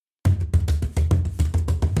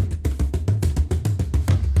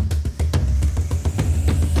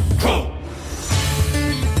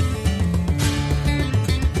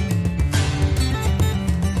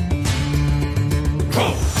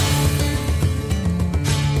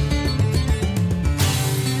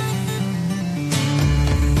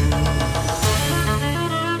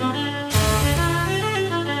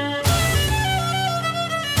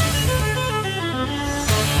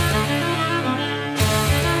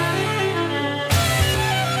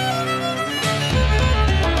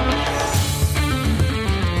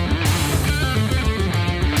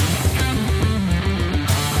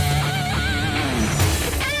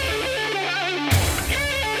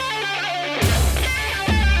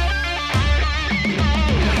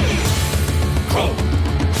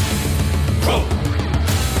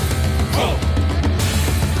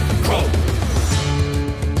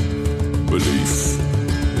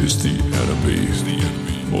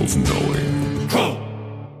of knowing.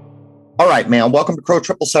 All right, man. Welcome to Crow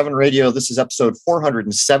 777 Radio. This is episode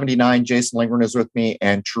 479. Jason Lingren is with me,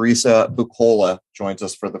 and Teresa Bucola joins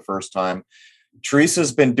us for the first time.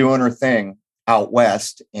 Teresa's been doing her thing out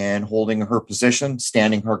west and holding her position,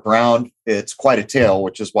 standing her ground. It's quite a tale,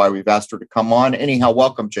 which is why we've asked her to come on. Anyhow,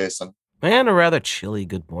 welcome, Jason. And a rather chilly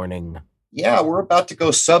good morning. Yeah, we're about to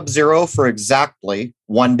go sub-zero for exactly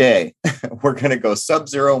one day. We're going to go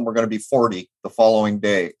sub-zero and we're going to be 40 the following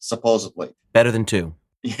day, supposedly. Better than 2.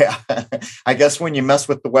 Yeah, I guess when you mess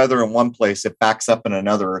with the weather in one place, it backs up in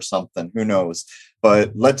another or something. Who knows?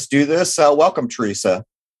 But let's do this. Welcome, Teresa.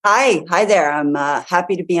 Hi there. I'm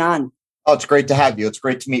happy to be on. Oh, it's great to have you. It's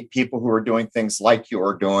great to meet people who are doing things like you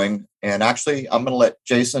are doing. And actually, I'm going to let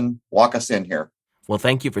Jason walk us in here. Well,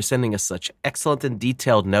 thank you for sending us such excellent and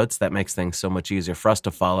detailed notes. That makes things so much easier for us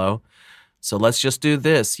to follow. So let's just do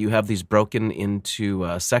this. You have these broken into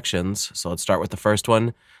sections. So let's start with the first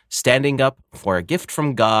one. Standing up for a gift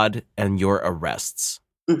from God and your arrests.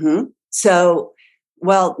 Mm-hmm. So,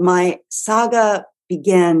 my saga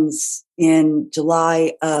begins in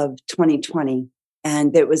July of 2020,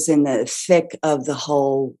 and it was in the thick of the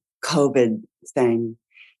whole COVID thing.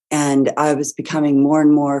 And I was becoming more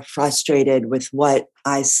and more frustrated with what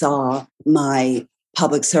I saw my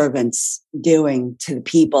public servants doing to the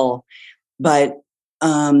people. But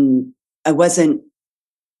I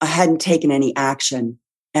hadn't taken any action.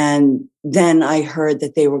 And then I heard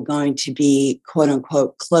that they were going to be, quote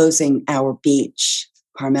unquote, closing our beach,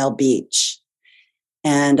 Carmel Beach.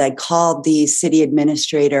 And I called the city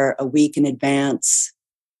administrator a week in advance,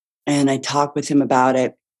 and I talked with him about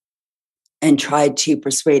it and tried to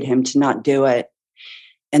persuade him to not do it.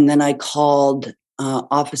 And then I called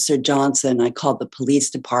Officer Johnson. I called the police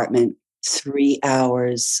department 3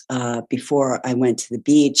 hours before I went to the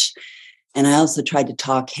beach. And I also tried to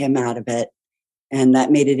talk him out of it. And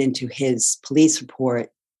that made it into his police report.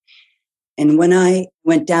 And when I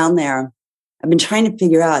went down there, I've been trying to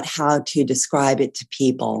figure out how to describe it to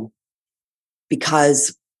people,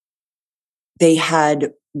 because they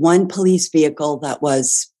had one police vehicle that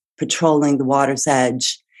was patrolling the water's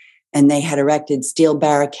edge, and they had erected steel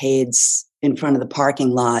barricades in front of the parking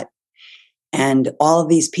lot. And all of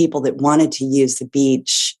these people that wanted to use the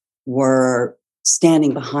beach were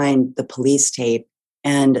standing behind the police tape,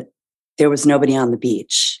 and there was nobody on the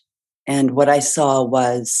beach. And what I saw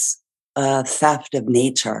was a theft of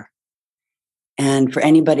nature. And for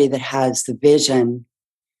anybody that has the vision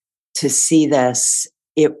to see this,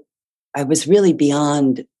 I was really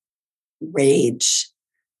beyond rage.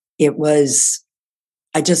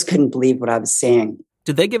 I just couldn't believe what I was seeing.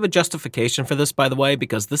 Did they give a justification for this, by the way?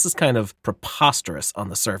 Because this is kind of preposterous on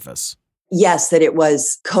the surface. Yes, that it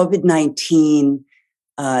was COVID-19.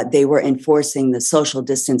 They were enforcing the social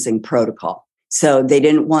distancing protocol. So they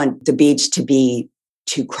didn't want the beach to be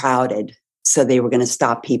too crowded. So they were going to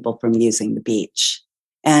stop people from using the beach.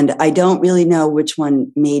 And I don't really know which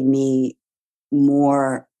one made me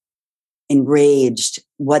more enraged,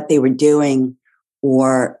 what they were doing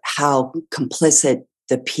or how complicit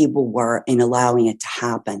the people were in allowing it to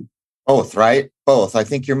happen. Both, right? Both. I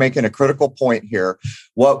think you're making a critical point here.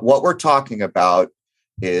 What we're talking about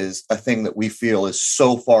is a thing that we feel is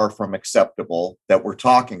so far from acceptable that we're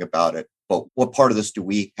talking about it. But what part of this do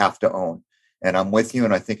we have to own? And I'm with you,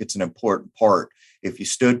 and I think it's an important part. If you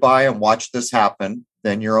stood by and watched this happen,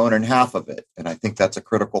 then you're owning half of it. And I think that's a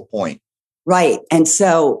critical point. Right. And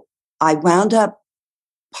so I wound up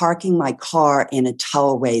parking my car in a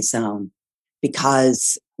tow-away zone,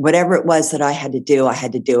 because whatever it was that I had to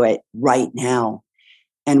do it right now.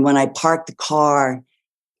 And when I parked the car,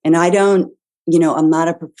 and I'm not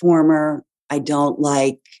a performer. I don't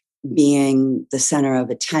like being the center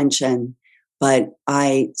of attention, but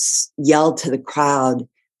I yelled to the crowd.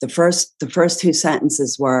 The first 2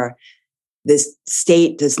 sentences were, "This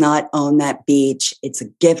state does not own that beach. It's a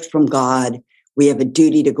gift from God. We have a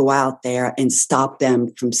duty to go out there and stop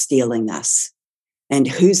them from stealing this. And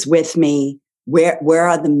who's with me? Where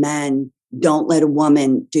are the men? Don't let a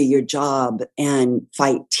woman do your job and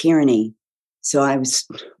fight tyranny." So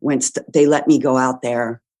they let me go out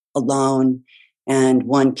there alone. And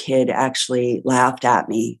one kid actually laughed at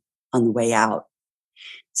me on the way out.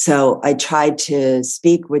 So I tried to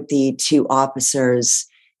speak with the 2 officers,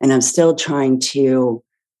 and I'm still trying to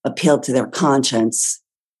appeal to their conscience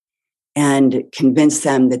and convince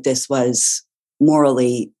them that this was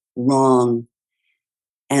morally wrong.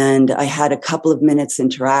 And I had a couple of minutes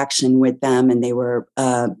interaction with them, and they were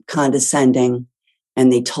condescending.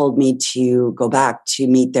 And they told me to go back to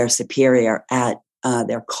meet their superior at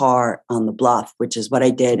their car on the bluff, which is what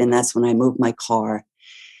I did. And that's when I moved my car.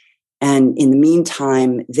 And in the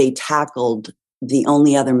meantime, they tackled the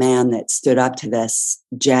only other man that stood up to this,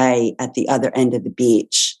 Jay, at the other end of the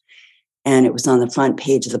beach. And it was on the front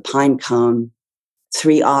page of the Pine Cone.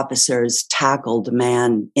 3 officers tackled a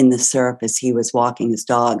man in the surf as he was walking his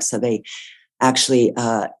dog. So they actually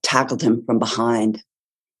tackled him from behind.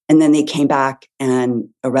 And then they came back and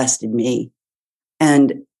arrested me.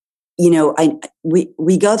 And, you know,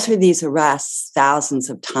 we go through these arrests thousands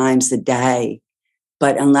of times a day,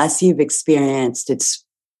 but unless you've experienced,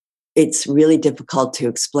 it's really difficult to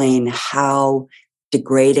explain how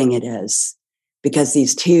degrading it is. Because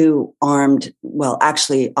these 2 armed, well,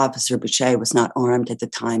 actually, Officer Boucher was not armed at the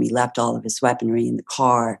time. He left all of his weaponry in the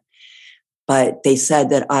car. But they said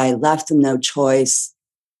that I left them no choice.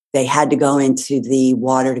 They had to go into the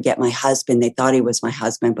water to get my husband. They thought he was my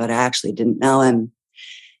husband, but I actually didn't know him.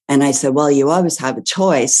 And I said, well, you always have a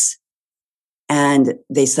choice. And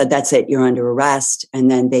they said, that's it, you're under arrest. And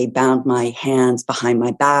then they bound my hands behind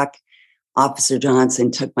my back. Officer Johnson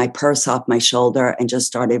took my purse off my shoulder and just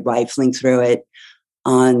started rifling through it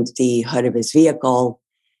on the hood of his vehicle.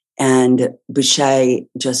 And Boucher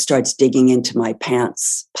just starts digging into my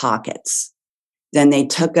pants pockets. Then they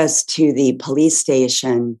took us to the police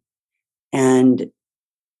station, and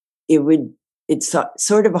it's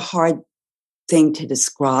sort of a hard thing to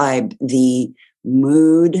describe the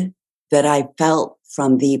mood that I felt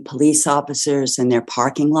from the police officers in their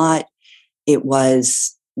parking lot. It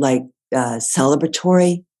was like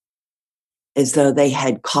celebratory, as though they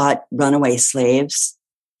had caught runaway slaves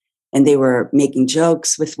and they were making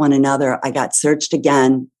jokes with one another. I got searched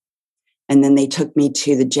again, and then they took me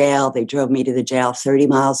to the jail. They drove me to the jail 30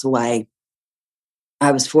 miles away.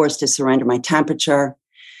 I was forced to surrender my temperature.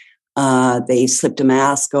 They slipped a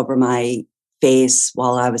mask over my face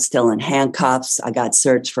while I was still in handcuffs. I got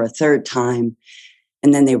searched for a 3rd time,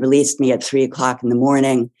 and then they released me at 3:00 in the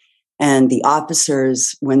morning. And the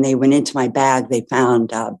officers, when they went into my bag, they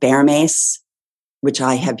found bear mace, which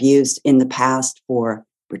I have used in the past for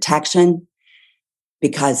protection,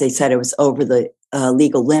 because they said it was over the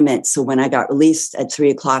legal limit. So when I got released at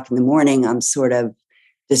 3:00 in the morning, I'm sort of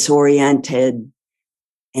disoriented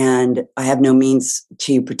and I have no means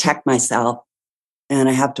to protect myself. And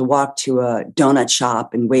I have to walk to a donut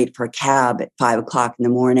shop and wait for a cab at 5:00 in the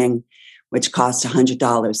morning, which costs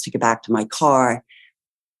 $100 to get back to my car.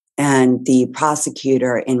 And the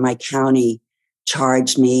prosecutor in my county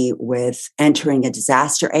charged me with entering a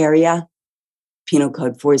disaster area, Penal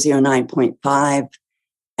Code 409.5,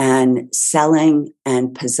 and selling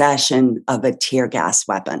and possession of a tear gas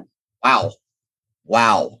weapon.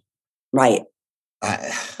 Wow. Right.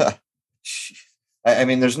 I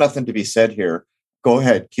mean, there's nothing to be said here. Go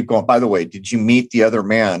ahead. Keep going. By the way, did you meet the other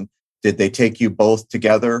man? Did they take you both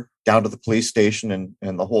together down to the police station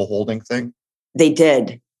and the whole holding thing? They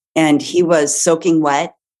did. And he was soaking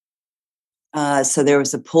wet. So there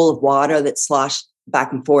was a pool of water that sloshed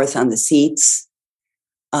back and forth on the seats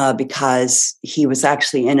because he was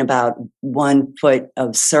actually in about 1 foot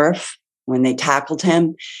of surf when they tackled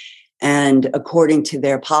him. And according to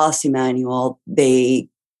their policy manual, they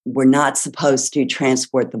were not supposed to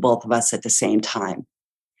transport the both of us at the same time.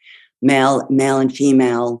 Male and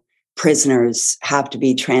female prisoners have to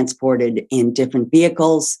be transported in different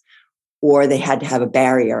vehicles, or they had to have a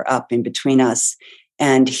barrier up in between us.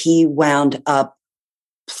 And he wound up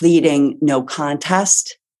pleading no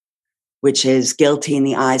contest, which is guilty in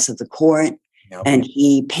the eyes of the court. Yep. And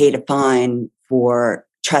he paid a fine for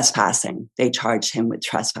trespassing. They charged him with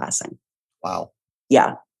trespassing. Wow.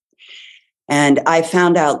 Yeah. And I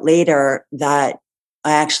found out later that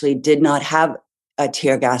I actually did not have a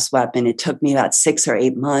tear gas weapon. It took me about 6 or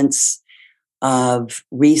 8 months of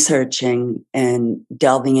researching and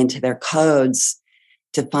delving into their codes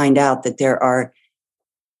to find out that there are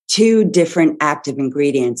 2 different active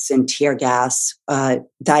ingredients in tear gas.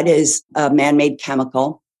 That is a man-made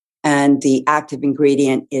chemical, and the active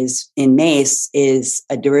ingredient is in mace is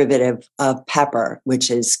a derivative of pepper,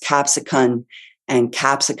 which is capsicum and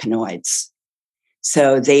capsicanoids.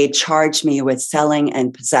 So they charged me with selling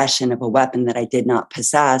and possession of a weapon that I did not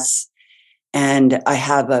possess. And I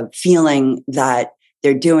have a feeling that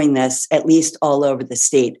they're doing this at least all over the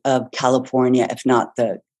state of California, if not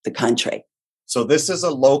the country. So this is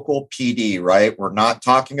a local PD, right? We're not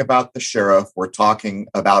talking about the sheriff. We're talking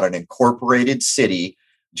about an incorporated city.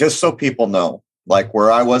 Just so people know, like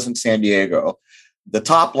where I was in San Diego, the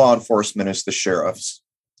top law enforcement is the sheriffs.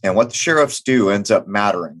 And what the sheriffs do ends up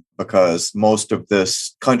mattering because most of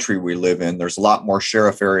this country we live in, there's a lot more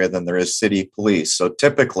sheriff area than there is city police. So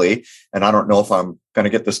typically, and I don't know if I'm going to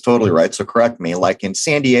get this totally right, so correct me, like in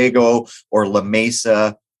San Diego or La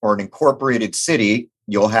Mesa or an incorporated city,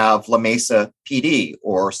 you'll have La Mesa PD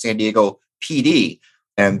or San Diego PD,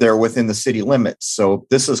 and they're within the city limits. So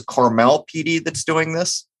this is Carmel PD that's doing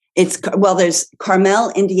this? There's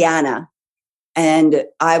Carmel, Indiana, and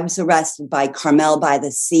I was arrested by Carmel by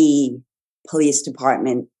the Sea Police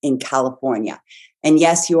Department in California. And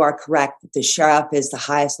yes, you are correct that the sheriff is the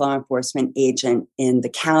highest law enforcement agent in the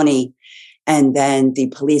county, and then the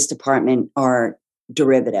police department are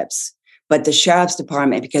derivatives. But the sheriff's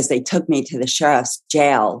department, because they took me to the sheriff's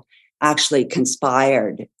jail, actually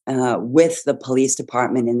conspired with the police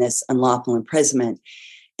department in this unlawful imprisonment.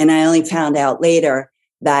 And I only found out later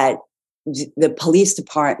that the police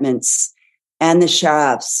departments and the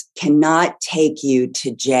sheriffs cannot take you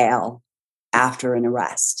to jail after an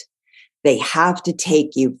arrest. They have to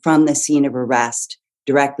take you from the scene of arrest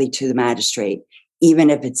directly to the magistrate, even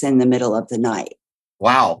if it's in the middle of the night.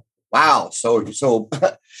 Wow. So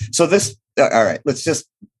this, all right, let's just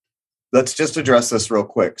address this real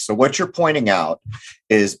quick. So what you're pointing out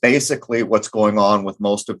is basically what's going on with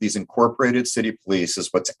most of these incorporated city police is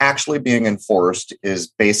what's actually being enforced is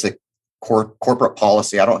basic corporate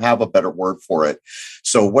policy. I don't have a better word for it.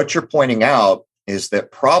 So what you're pointing out is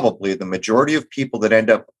that probably the majority of people that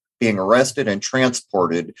end up being arrested and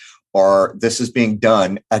transported this is being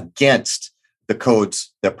done against the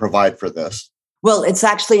codes that provide for this. Well, it's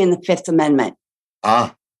actually in the Fifth Amendment.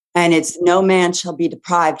 And it's no man shall be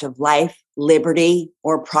deprived of life, liberty,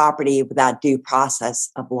 or property without due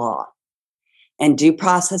process of law. And due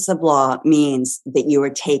process of law means that you are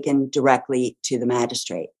taken directly to the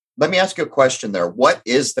magistrate. Let me ask you a question there. What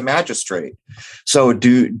is the magistrate? So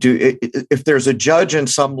if there's a judge in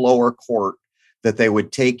some lower court that they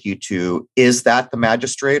would take you to, is that the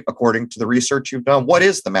magistrate according to the research you've done? What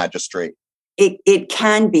is the magistrate? It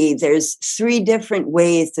can be. There's 3 different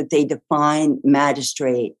ways that they define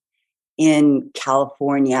magistrate in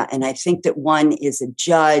California. And I think that one is a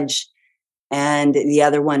judge and the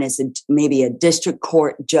other one is maybe a district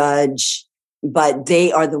court judge, but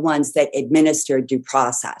they are the ones that administer due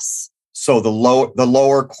process. So the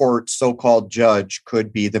lower court so-called judge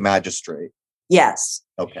could be the magistrate. Yes.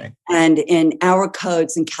 Okay. And in our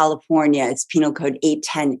codes in California, it's Penal Code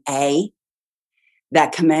 810A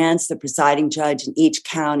that commands the presiding judge in each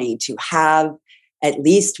county to have at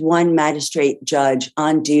least one magistrate judge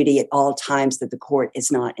on duty at all times that the court is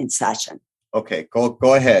not in session. Okay, go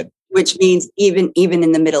ahead. Which means even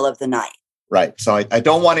in the middle of the night. Right. So I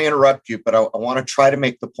don't want to interrupt you, but I want to try to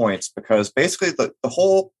make the points because basically the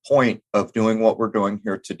whole point of doing what we're doing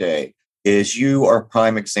here today is you are a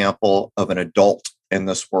prime example of an adult in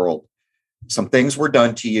this world. Some things were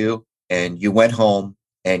done to you and you went home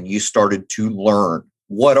and you started to learn.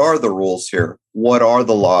 What are the rules here? What are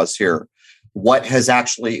the laws here? What has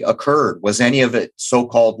actually occurred? Was any of it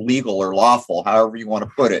so-called legal or lawful, however you want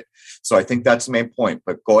to put it? So I think that's the main point,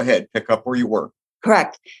 but go ahead, pick up where you were.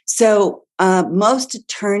 Correct. So most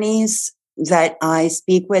attorneys that I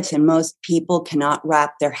speak with and most people cannot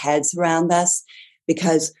wrap their heads around this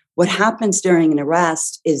because what happens during an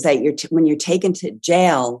arrest is that when you're taken to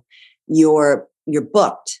jail, you're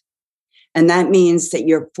booked. And that means that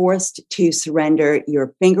you're forced to surrender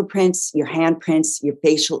your fingerprints, your handprints, your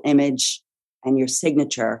facial image, and your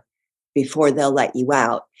signature before they'll let you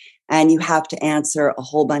out. And you have to answer a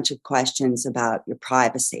whole bunch of questions about your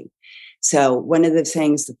privacy. So one of the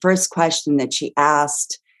things, the first question that she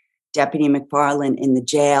asked Deputy McFarland in the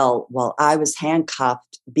jail while I was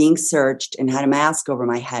handcuffed, being searched, and had a mask over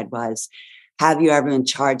my head was, have you ever been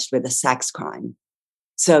charged with a sex crime?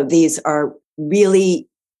 So these are really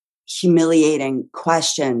humiliating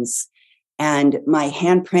questions. And my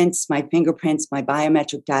handprints, my fingerprints, my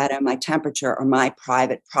biometric data, my temperature are my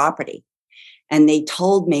private property. And they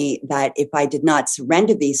told me that if I did not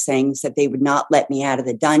surrender these things, that they would not let me out of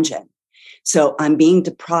the dungeon. So I'm being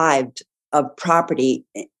deprived of property.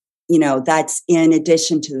 You know, that's in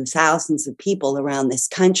addition to the thousands of people around this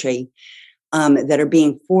country that are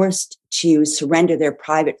being forced to surrender their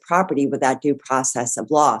private property without due process of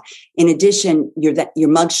law. In addition, your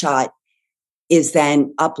mugshot is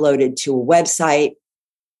then uploaded to a website.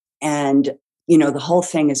 And, you know, the whole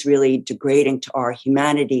thing is really degrading to our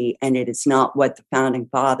humanity. And it is not what the founding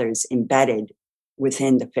fathers embedded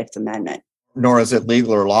within the Fifth Amendment. Nor is it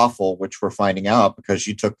legal or lawful, which we're finding out because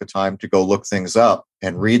you took the time to go look things up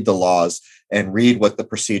and read the laws and read what the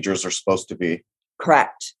procedures are supposed to be.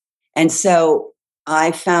 Correct. And so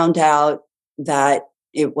I found out that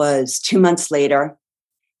it was 2 months later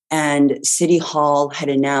and City Hall had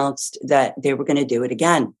announced that they were going to do it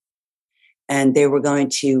again. And they were going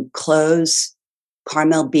to close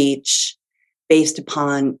Carmel Beach based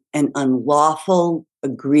upon an unlawful,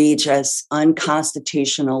 egregious,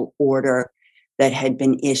 unconstitutional order that had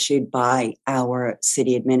been issued by our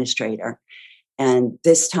city administrator. And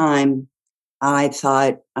this time I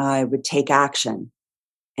thought I would take action.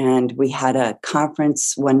 And we had a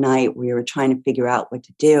conference one night. We were trying to figure out what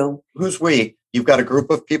to do. Who's we? You've got a group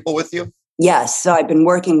of people with you? Yes. So I've been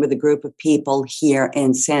working with a group of people here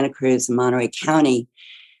in Santa Cruz and Monterey County,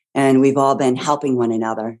 and we've all been helping one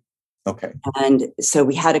another. Okay. And so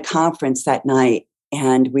we had a conference that night,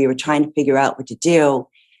 and we were trying to figure out what to do.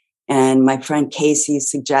 And my friend Casey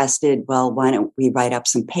suggested, well, why don't we write up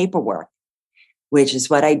some paperwork, which is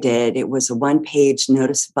what I did. It was a 1-page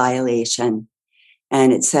notice of violation.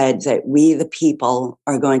 And it said that we, the people,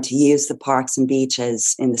 are going to use the parks and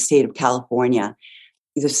beaches in the state of California.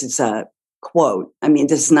 This is a quote. I mean,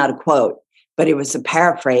 this is not a quote, but it was a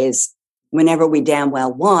paraphrase. Whenever we damn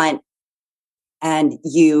well want, and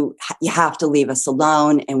you have to leave us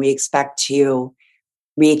alone, and we expect to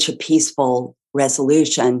reach a peaceful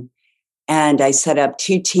resolution. And I set up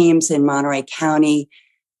 2 teams in Monterey County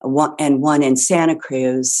and one in Santa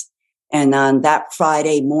Cruz. And on that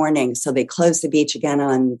Friday morning, so they closed the beach again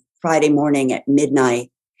on Friday morning at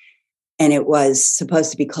midnight, and it was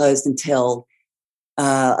supposed to be closed until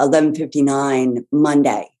 11:59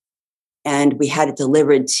 Monday. And we had it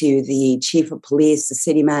delivered to the chief of police, the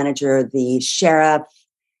city manager, the sheriff,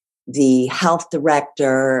 the health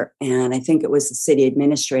director, and I think it was the city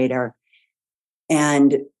administrator.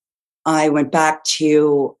 And I went back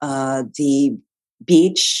to the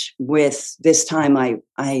beach with, this time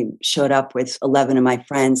I showed up with 11 of my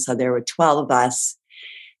friends. So there were 12 of us.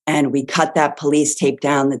 And we cut that police tape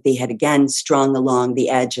down that they had again strung along the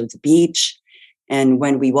edge of the beach. And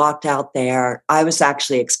when we walked out there, I was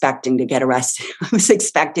actually expecting to get arrested. I was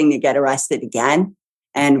expecting to get arrested again.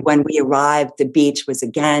 And when we arrived, the beach was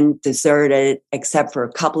again deserted, except for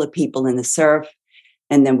a couple of people in the surf.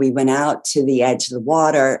 And then we went out to the edge of the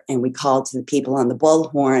water and we called to the people on the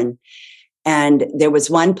bullhorn. And there was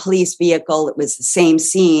one police vehicle. It was the same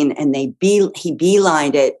scene. And he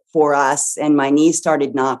beelined it for us. And my knees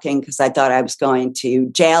started knocking because I thought I was going to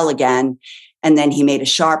jail again. And then he made a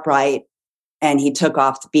sharp right and he took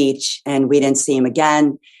off the beach and we didn't see him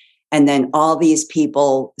again. And then all these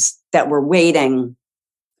people that were waiting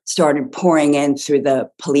started pouring in through the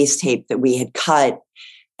police tape that we had cut.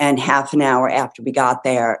 And half an hour after we got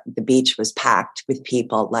there, the beach was packed with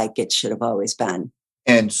people like it should have always been.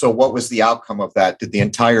 And so what was the outcome of that? Did the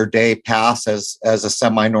entire day pass as a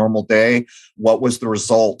semi-normal day? What was the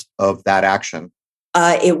result of that action?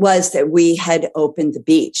 It was that we had opened the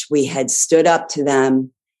beach. We had stood up to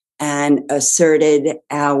them and asserted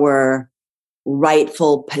our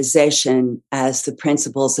rightful position as the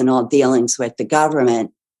principals in all dealings with the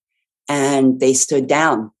government. And they stood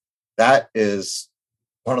down. That is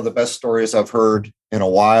one of the best stories I've heard in a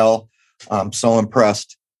while. I'm so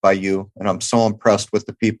impressed by you, and I'm so impressed with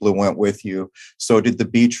the people who went with you. So did the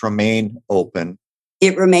beach remain open?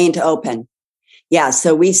 It remained open. Yeah,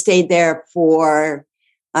 so we stayed there for,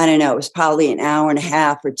 I don't know, it was probably an hour and a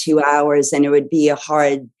half or 2 hours, and it would be a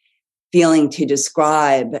hard feeling to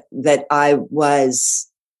describe that I was,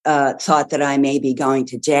 thought that I may be going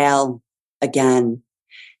to jail again.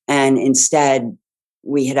 And instead,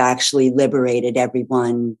 we had actually liberated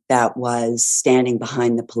everyone that was standing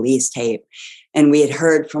behind the police tape. And we had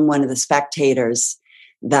heard from one of the spectators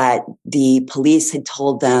that the police had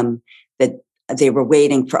told them that they were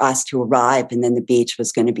waiting for us to arrive and then the beach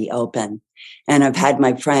was going to be open. And I've had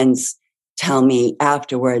my friends tell me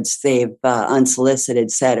afterwards, they've unsolicited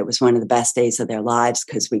said it was one of the best days of their lives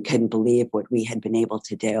because we couldn't believe what we had been able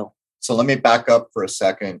to do. So let me back up for a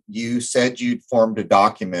second. You said you'd formed a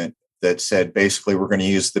document that said basically we're going to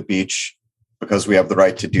use the beach because we have the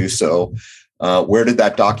right to do so. Where did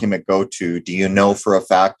that document go to? Do you know for a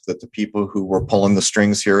fact that the people who were pulling the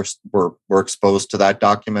strings here were exposed to that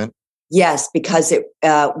document? Yes, because it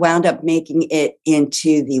wound up making it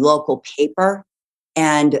into the local paper.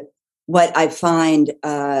 And what I find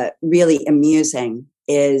really amusing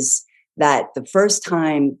is that the first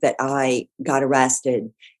time that I got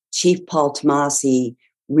arrested, Chief Paul Tomasi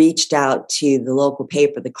reached out to the local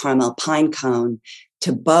paper, the Carmel Pinecone,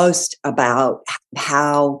 to boast about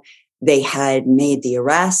how they had made the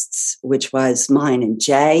arrests, which was mine and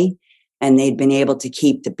Jay, and they'd been able to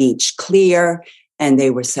keep the beach clear, and they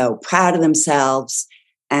were so proud of themselves.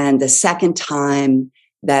 And the second time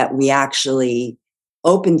that we actually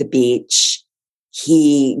opened the beach,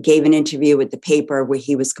 he gave an interview with the paper where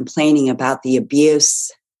he was complaining about the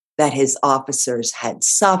abuse that his officers had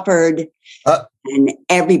suffered. And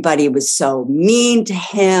everybody was so mean to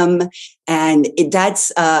him. And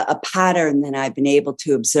that's a pattern that I've been able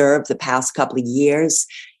to observe the past couple of years.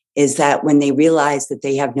 is that when they realize that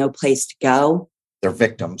they have no place to go, they're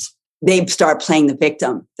victims. They start playing the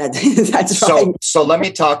victim. That's right. So let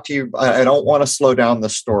me talk to you. I don't want to slow down the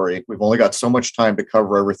story. We've only got so much time to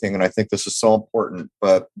cover everything, and I think this is so important.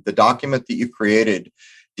 But the document that you created,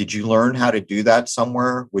 did you learn how to do that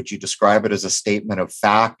somewhere? Would you describe it as a statement of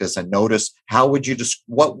fact, as a notice? How would you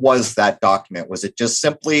what was that document? Was it just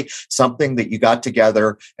simply something that you got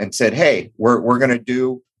together and said, hey, we're going to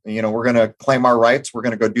do, we're going to claim our rights, we're going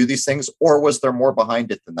to go do these things? Or was there more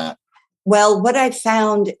behind it than that? Well, what I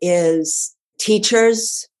found is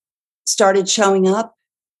teachers started showing up,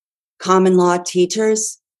 common law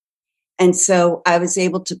teachers. And so I was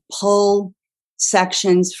able to pull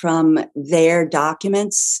sections from their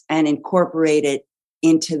documents and incorporate it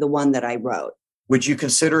into the one that I wrote. Would you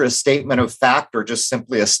consider a statement of fact or just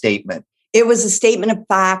simply a statement? It was a statement of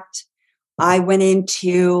fact. I had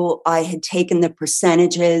taken the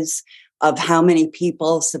percentages of how many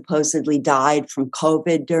people supposedly died from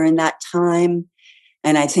COVID during that time.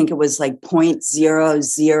 And I think it was like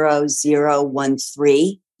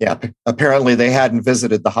 0.00013. Yeah, apparently they hadn't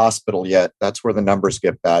visited the hospital yet. That's where the numbers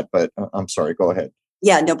get bad, but I'm sorry, go ahead.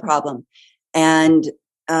 Yeah, no problem. And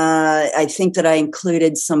I think that I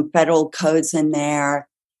included some federal codes in there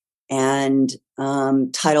and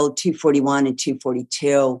Title 241 and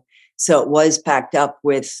 242. So it was backed up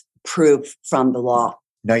with proof from the law.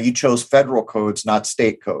 Now, you chose federal codes, not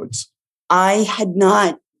state codes. I had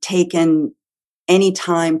not taken any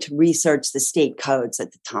time to research the state codes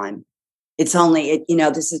at the time. It's only,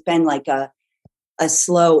 this has been like a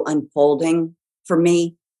slow unfolding for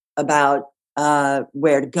me about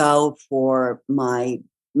where to go for my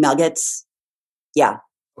nuggets. Yeah.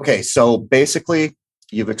 Okay. So basically,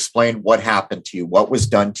 you've explained what happened to you, what was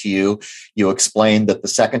done to you. You explained that the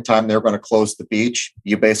second time they were going to close the beach,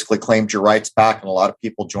 you basically claimed your rights back, and a lot of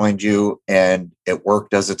people joined you, and it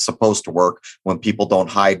worked as it's supposed to work when people don't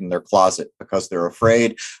hide in their closet because they're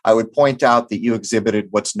afraid. I would point out that you exhibited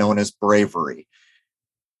what's known as bravery.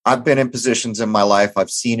 I've been in positions in my life,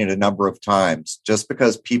 I've seen it a number of times. Just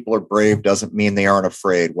because people are brave doesn't mean they aren't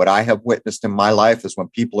afraid. What I have witnessed in my life is when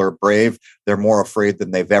people are brave, they're more afraid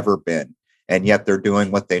than they've ever been. And yet they're doing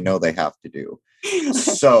what they know they have to do.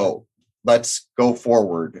 So let's go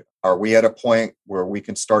forward. Are we at a point where we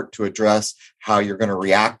can start to address how you're going to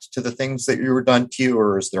react to the things that you were done to you,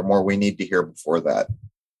 or is there more we need to hear before that?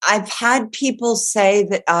 I've had people say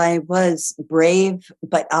that I was brave,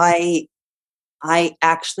 but I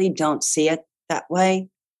actually don't see it that way.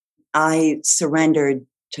 I surrendered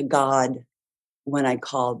to God when I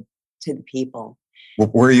called to the people.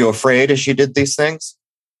 Were you afraid as you did these things?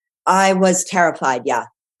 I was terrified. Yeah.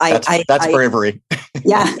 That's bravery.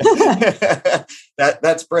 Yeah.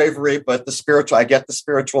 That's bravery, but I get the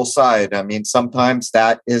spiritual side. I mean, sometimes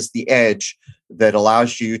that is the edge that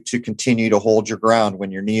allows you to continue to hold your ground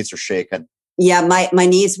when your knees are shaken. Yeah. My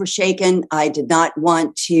knees were shaken. I did not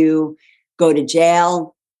want to go to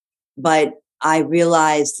jail, but I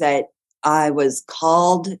realized that I was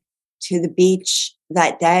called to the beach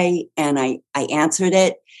that day, and I answered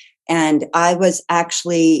it. And I was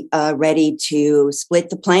actually ready to split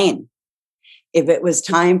the plane. If it was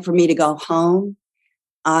time for me to go home,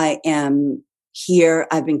 I am here.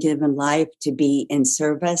 I've been given life to be in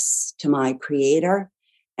service to my Creator.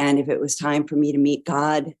 And if it was time for me to meet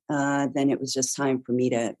God, then it was just time for me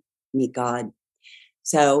to meet God.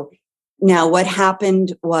 So now what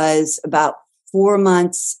happened was about 4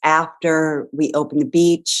 months after we opened the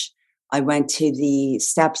beach, I went to the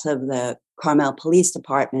steps of the Carmel Police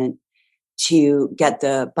Department to get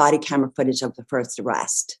the body camera footage of the first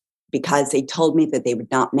arrest, because they told me that they would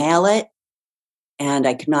not mail it and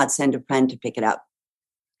I could not send a friend to pick it up.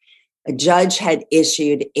 A judge had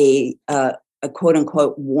issued a quote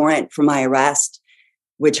unquote warrant for my arrest,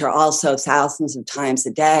 which are also thousands of times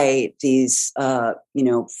a day. These,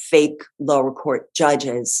 fake lower court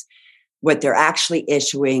judges, what they're actually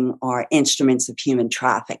issuing are instruments of human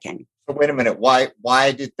trafficking. So wait a minute.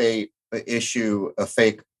 Why did they issue a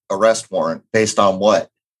fake arrest warrant? Based on what?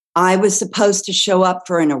 I was supposed to show up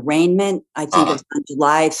for an arraignment. I think it was on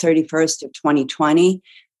July 31st of 2020,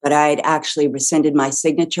 but I had actually rescinded my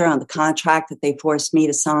signature on the contract that they forced me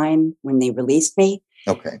to sign when they released me.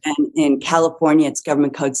 Okay. And in California, it's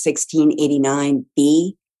Government Code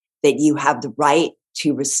 1689B that you have the right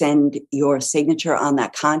to rescind your signature on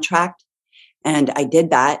that contract. And I did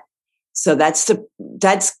that. So that's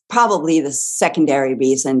probably the secondary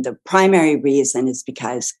reason. The primary reason is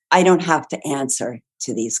because I don't have to answer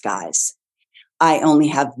to these guys. I only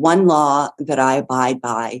have one law that I abide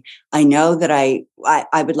by. I know that I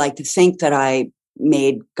would like to think that I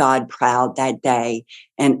made God proud that day.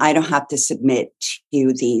 And I don't have to submit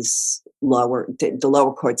to these the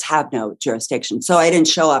lower courts have no jurisdiction. So I didn't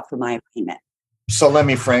show up for my arraignment. So let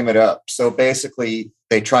me frame it up. So basically,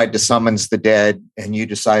 they tried to summons the dead and you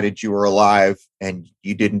decided you were alive and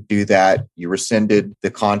you didn't do that. You rescinded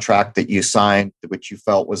the contract that you signed, which you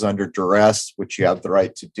felt was under duress, which you have the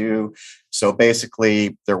right to do. So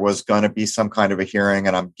basically, there was going to be some kind of a hearing,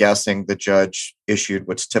 and I'm guessing the judge issued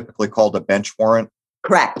what's typically called a bench warrant.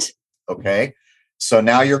 Correct. Okay. So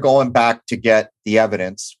now you're going back to get the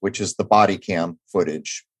evidence, which is the body cam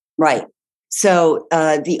footage. Right. So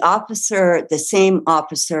the same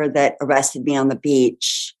officer that arrested me on the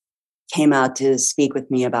beach came out to speak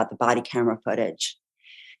with me about the body camera footage.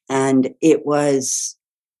 And it was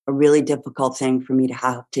a really difficult thing for me to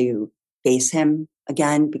have to face him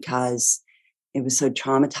again because it was so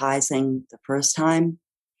traumatizing the first time.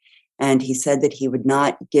 And he said that he would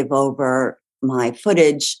not give over my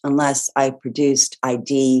footage unless I produced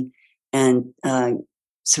ID and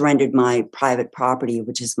surrendered my private property,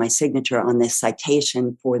 which is my signature on this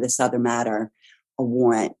citation for this other matter, a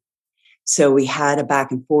warrant. So we had a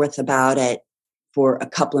back and forth about it for a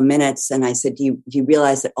couple of minutes. And I said, do you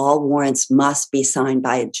realize that all warrants must be signed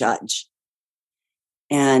by a judge?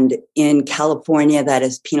 And in California, that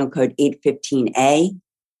is Penal Code 815A,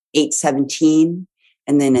 817.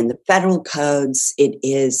 And then in the federal codes, it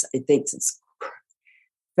is, I think it's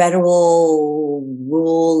Federal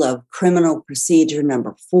Rule of Criminal Procedure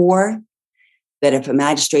number 4, that if a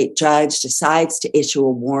magistrate judge decides to issue a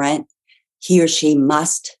warrant, he or she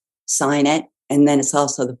must sign it. And then it's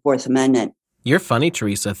also the Fourth Amendment. You're funny,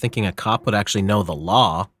 Teresa, thinking a cop would actually know the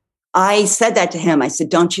law. I said that to him. I said,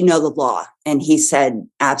 don't you know the law? And he said,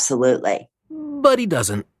 absolutely. But he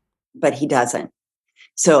doesn't. But he doesn't.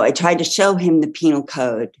 So I tried to show him the penal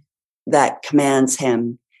code that commands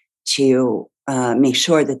him to make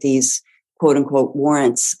sure that these quote unquote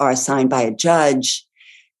warrants are signed by a judge.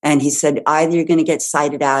 And he said, either you're going to get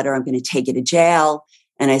cited out or I'm going to take you to jail.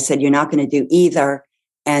 And I said, you're not going to do either.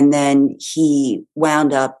 And then he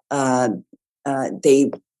wound up, both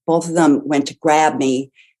of them went to grab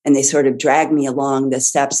me and they sort of dragged me along the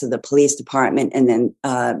steps of the police department and then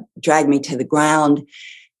dragged me to the ground.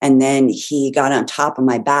 And then he got on top of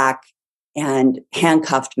my back and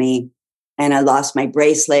handcuffed me. And I lost my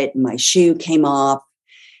bracelet and my shoe came off.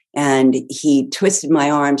 And he twisted my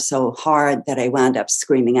arm so hard that I wound up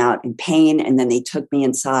screaming out in pain. And then they took me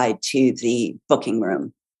inside to the booking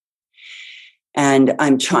room. And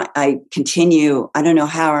I continue, I don't know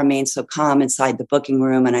how I remained so calm inside the booking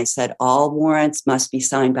room. And I said, all warrants must be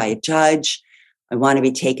signed by a judge. I want to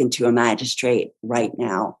be taken to a magistrate right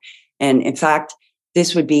now. And in fact,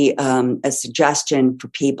 this would be a suggestion for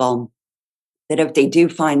people that if they do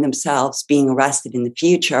find themselves being arrested in the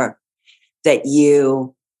future, that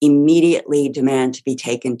you immediately demand to be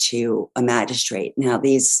taken to a magistrate. Now,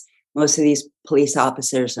 most of these police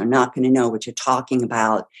officers are not going to know what you're talking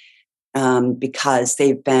about because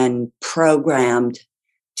they've been programmed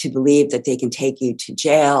to believe that they can take you to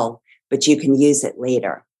jail, but you can use it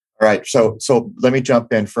later. All right. So let me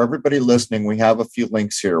jump in. For everybody listening, we have a few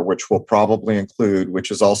links here, which we'll probably include, which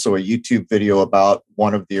is also a YouTube video about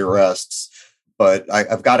one of the arrests. But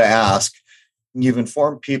I've got to ask, you've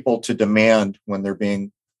informed people to demand when they're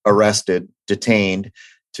being arrested, detained,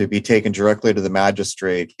 to be taken directly to the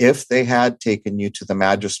magistrate. If they had taken you to the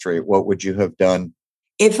magistrate, what would you have done?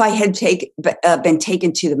 If I had been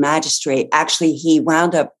taken to the magistrate, actually, he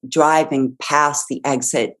wound up driving past the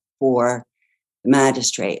exit for the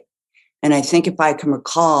magistrate. And I think if I can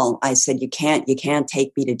recall, I said, you can't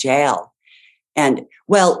take me to jail. And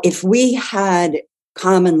well, if we had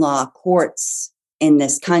common law courts in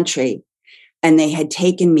this country and they had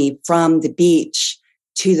taken me from the beach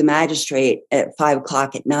to the magistrate at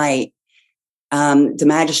 5:00 at night, the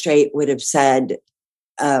magistrate would have said,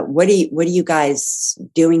 what are you guys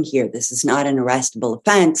doing here? This is not an arrestable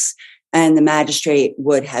offense. And the magistrate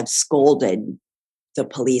would have scolded the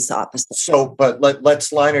police officer. So, but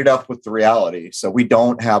let's line it up with the reality. So we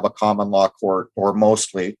don't have a common law court, or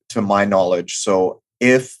mostly to my knowledge. So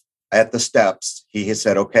if at the steps, he has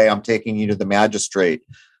said, okay, I'm taking you to the magistrate,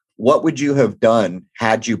 what would you have done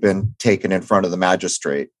had you been taken in front of the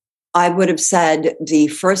magistrate? I would have said the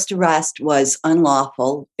first arrest was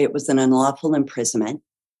unlawful. It was an unlawful imprisonment.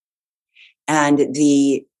 And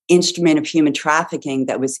the instrument of human trafficking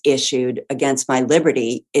that was issued against my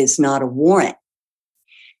liberty is not a warrant.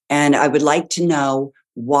 And I would like to know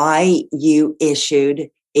why you issued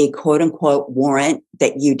a quote unquote warrant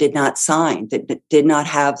that you did not sign, that did not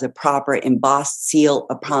have the proper embossed seal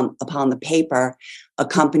upon the paper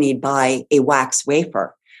accompanied by a wax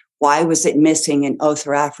wafer. Why was it missing an oath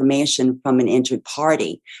or affirmation from an injured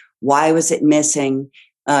party? Why was it missing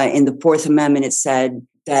in the Fourth Amendment? It said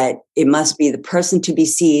that it must be the person to be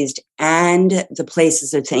seized and the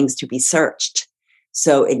places or things to be searched.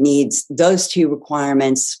 So it needs those two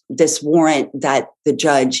requirements. This warrant that the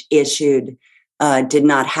judge issued did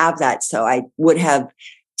not have that. So I would have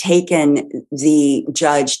taken the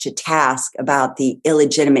judge to task about the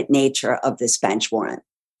illegitimate nature of this bench warrant.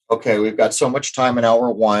 Okay, we've got so much time in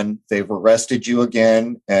hour one. They've arrested you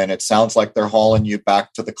again, and it sounds like they're hauling you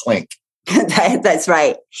back to the clink. That's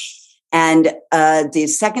right. And the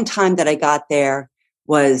second time that I got there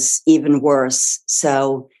was even worse.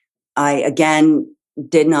 So I, again,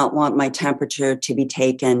 did not want my temperature to be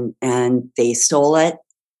taken, and they stole it.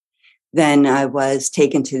 Then I was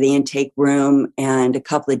taken to the intake room, and a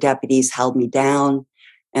couple of deputies held me down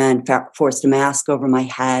and forced a mask over my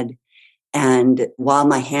head. And while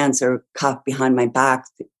my hands are cuffed behind my back,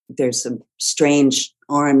 there's a strange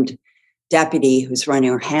armed deputy who's running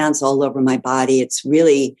her hands all over my body. It's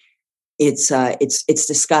really, it's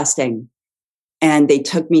disgusting. And they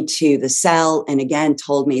took me to the cell and again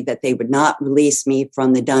told me that they would not release me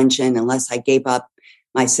from the dungeon unless I gave up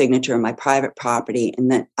my signature and my private property. And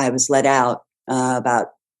that I was let out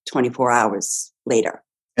about 24 hours later.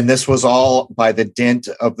 And this was all by the dint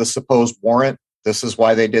of the supposed warrant? This is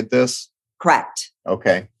why they did this? Correct.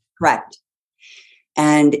 Okay. Correct.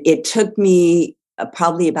 And it took me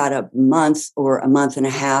probably about a month or a month and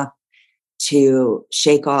a half to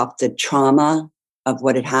shake off the trauma of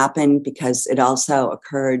what had happened, because it also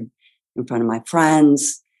occurred in front of my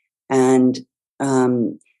friends. And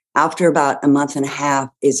after about a month and a half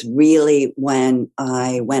is really when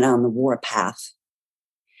I went on the warpath.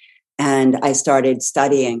 And I started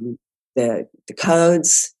studying the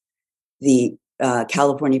codes, the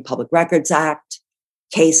California Public Records Act,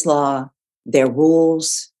 case law, their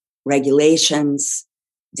rules, regulations,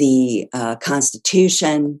 the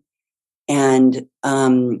Constitution, and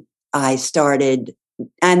I started,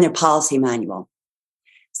 and their policy manual.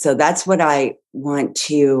 So that's what I want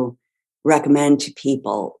to recommend to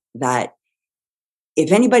people, that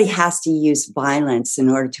if anybody has to use violence in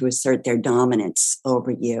order to assert their dominance over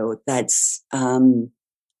you, that's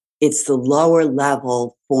it's the lower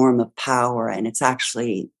level form of power, and it's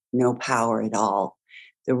actually no power at all.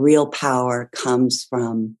 The real power comes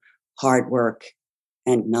from hard work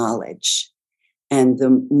and knowledge. And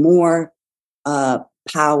the more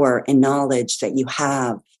power and knowledge that you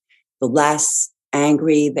have, the less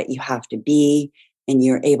angry that you have to be, and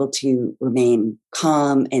you're able to remain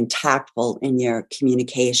calm and tactful in your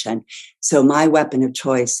communication. So my weapon of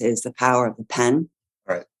choice is the power of the pen.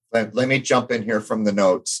 All right. Let me jump in here from the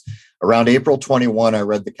notes. Around April 21, I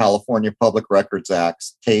read the California Public Records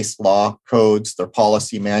Acts, case law, codes, their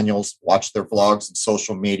policy manuals, watched their vlogs and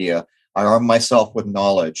social media. I armed myself with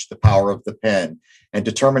knowledge, the power of the pen, and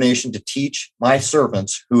determination to teach my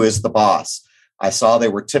servants who is the boss. I saw they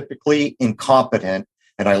were typically incompetent,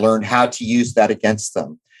 and I learned how to use that against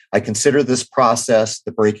them. I consider this process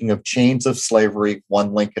the breaking of chains of slavery,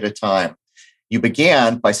 one link at a time. You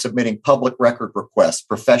began by submitting public record requests,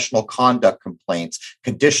 professional conduct complaints,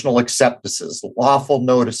 conditional acceptances, lawful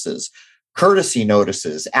notices, courtesy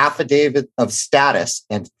notices, affidavit of status,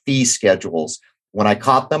 and fee schedules. When I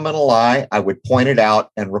caught them in a lie, I would point it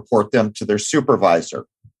out and report them to their supervisor.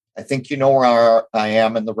 I think you know where I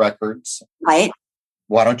am in the records. Right.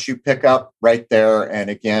 Why don't you pick up right there? And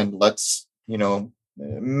again, let's,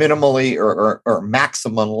 minimally or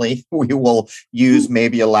maximally, we will use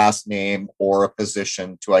maybe a last name or a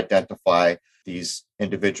position to identify these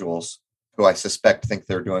individuals who I suspect think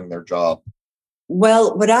they're doing their job.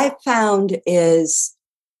 Well, what I found is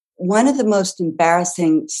one of the most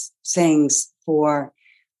embarrassing things for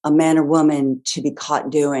a man or woman to be caught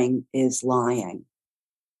doing is lying.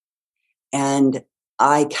 And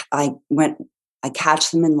I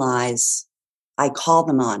catch them in lies. I call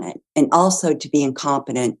them on it, and also to be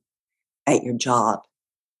incompetent at your job.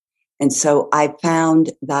 And so I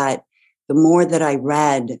found that the more that I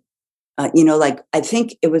read, I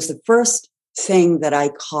think it was the first thing that I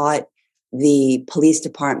caught the police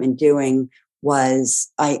department doing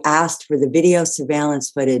was I asked for the video surveillance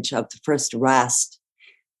footage of the first arrest,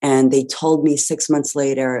 and they told me 6 months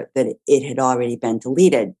later that it had already been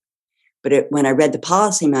deleted. But when I read the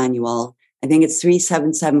policy manual, I think it's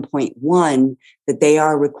 377.1, that they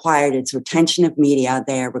are required, it's retention of media.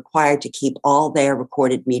 They are required to keep all their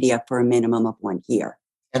recorded media for a minimum of 1 year.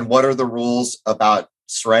 And what are the rules about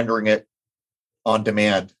surrendering it on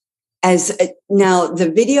demand? As now, the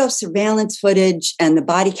video surveillance footage and the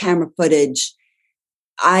body camera footage,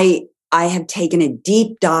 I I have taken a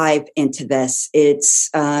deep dive into this. It's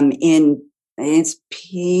it's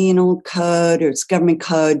penal code, or it's government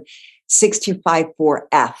code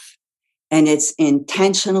 6254F, and it's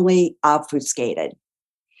intentionally obfuscated.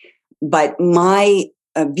 But my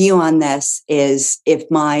view on this is, if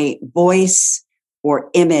my voice or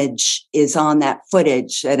image is on that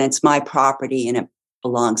footage, then it's my property and it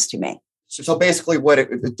belongs to me. So basically,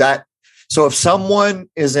 so if someone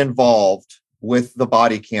is involved with the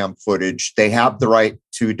body cam footage, they have the right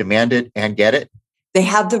to demand it and get it? They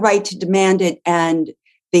have the right to demand it, and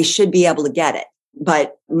they should be able to get it.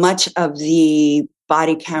 But much of the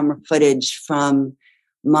body camera footage from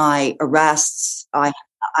my arrests,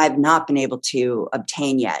 I've not been able to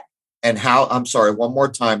obtain yet. And how, I'm sorry, one more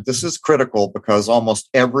time. This is critical because almost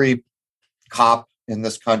every cop in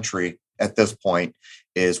this country at this point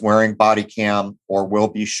is wearing body cam or will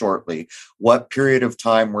be shortly. What period of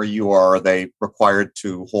time are they required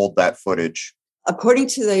to hold that footage? According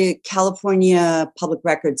to the California Public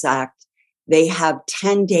Records Act, they have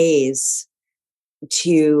 10 days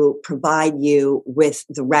to provide you with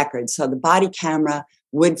the record. So the body camera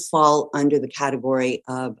would fall under the category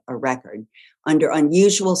of a record. Under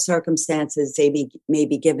unusual circumstances, they may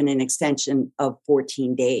be given an extension of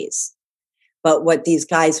 14 days. But what these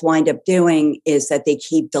guys wind up doing is that they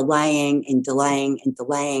keep delaying and delaying and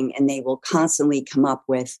delaying, and they will constantly come up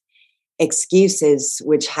with excuses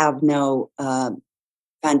which have no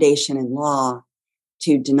foundation in law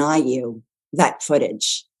to deny you that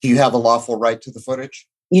footage. Do you have a lawful right to the footage?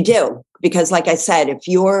 You do, because like I said, if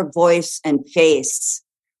your voice and face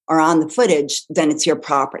are on the footage, then it's your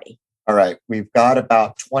property. All right. We've got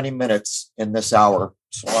about 20 minutes in this hour.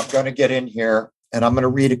 So I'm going to get in here and I'm going to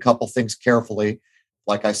read a couple things carefully.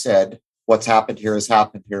 Like I said, what's happened here has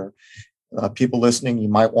happened here. People listening, you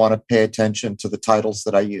might want to pay attention to the titles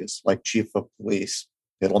that I use, like Chief of Police.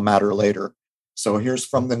 It'll matter later. So here's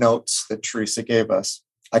from the notes that Teresa gave us.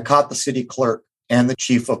 I caught the city clerk and the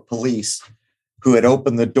chief of police who had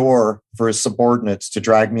opened the door for his subordinates to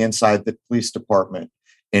drag me inside the police department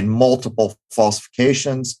in multiple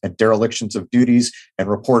falsifications and derelictions of duties, and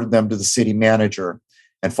reported them to the city manager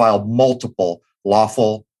and filed multiple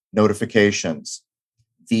lawful notifications.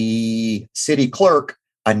 The city clerk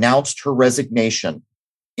announced her resignation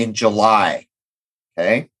in July.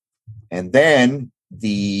 Okay. And then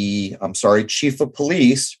the chief of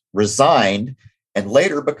police resigned and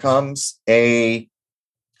later becomes a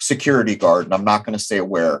security guard. And I'm not going to say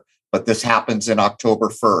where, but this happens in October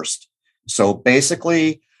 1st. So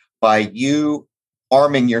basically, by you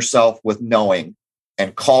arming yourself with knowing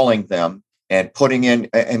and calling them and putting in,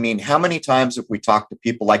 I mean, how many times have we talked to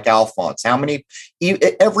people like Alphonse?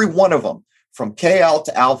 Every one of them, from KL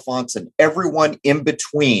to Alphonse and everyone in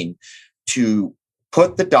between, to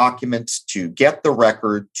put the documents, to get the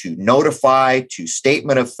record, to notify, to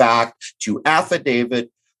statement of fact, to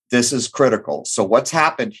affidavit. This is critical. So what's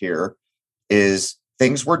happened here is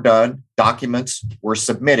things were done, documents were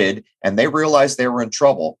submitted, and they realized they were in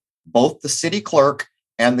trouble. Both the city clerk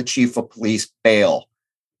and the chief of police bail.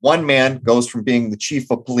 One man goes from being the chief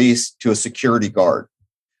of police to a security guard.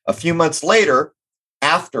 A few months later,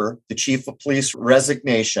 after the chief of police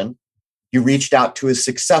resignation, you reached out to his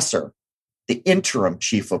successor, the interim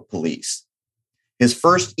chief of police. His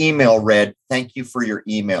first email read, "Thank you for your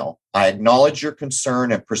email. I acknowledge your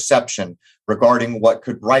concern and perception regarding what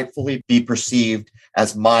could rightfully be perceived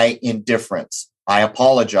as my indifference. I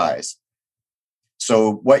apologize."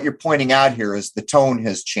 So what you're pointing out here is the tone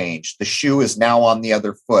has changed. The shoe is now on the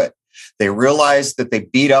other foot. They realized that they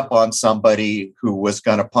beat up on somebody who was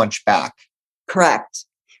going to punch back. Correct.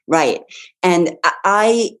 Right. And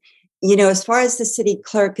as far as the city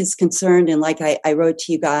clerk is concerned, and like I wrote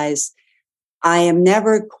to you guys, I am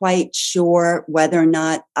never quite sure whether or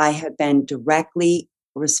not I have been directly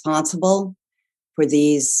responsible for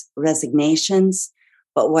these resignations.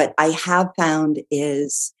 But what I have found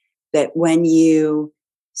is that when you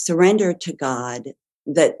surrender to God,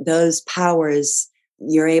 that those powers,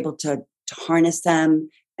 you're able to harness them,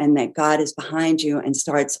 and that God is behind you and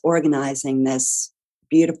starts organizing this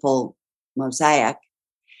beautiful mosaic.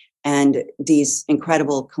 And these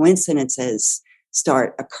incredible coincidences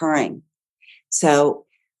start occurring. So,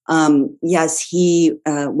 yes, he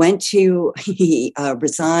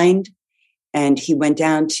resigned, and he went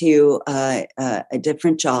down to a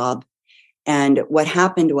different job. And what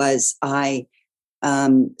happened was I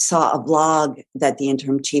saw a blog that the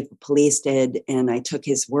interim chief of police did, and I took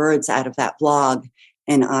his words out of that blog,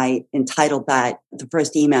 and I entitled that the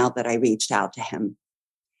first email that I reached out to him.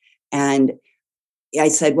 And I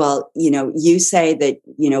said, well, you say that,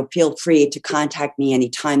 feel free to contact me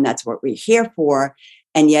anytime. That's what we're here for.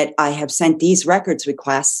 And yet I have sent these records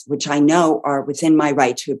requests, which I know are within my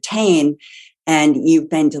right to obtain, and you've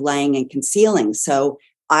been delaying and concealing. So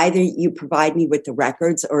either you provide me with the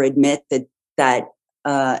records or admit that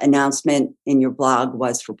announcement in your blog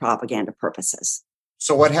was for propaganda purposes.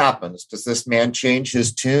 So what happens? Does this man change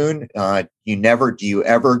his tune? Do you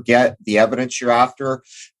ever get the evidence you're after?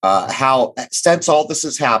 Since all this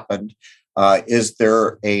has happened, is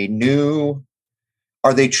there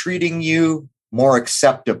are they treating you more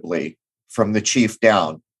acceptably from the chief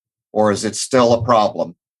down, or is it still a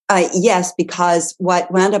problem? Yes, because what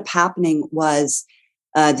wound up happening was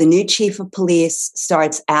the new chief of police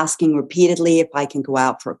starts asking repeatedly if I can go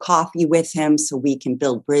out for a coffee with him so we can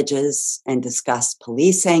build bridges and discuss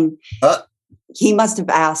policing. He must have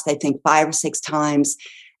asked, I think, 5 or 6 times.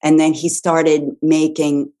 And then he started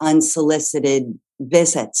making unsolicited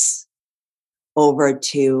visits over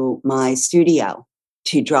to my studio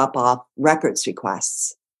to drop off records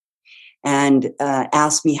requests and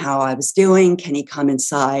asked me how I was doing. Can he come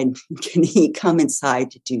inside? Can he come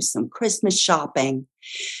inside to do some Christmas shopping?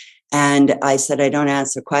 And I said, I don't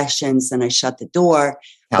answer questions. And I shut the door.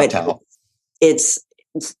 But it's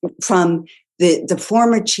from the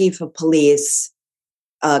former chief of police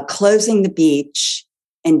closing the beach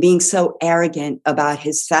and being so arrogant about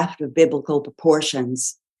his theft of biblical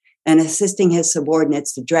proportions and assisting his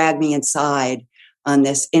subordinates to drag me inside on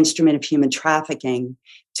this instrument of human trafficking,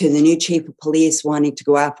 to the new chief of police wanting to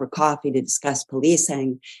go out for coffee to discuss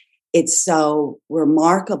policing. It's so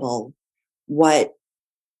remarkable what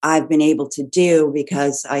I've been able to do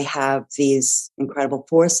because I have these incredible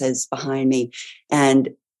forces behind me, and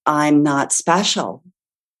I'm not special.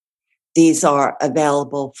 These are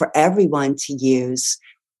available for everyone to use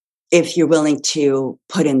if you're willing to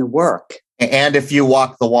put in the work. And if you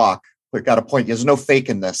walk the walk. We've got a point. There's no fake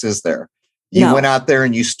in this, is there? You went out there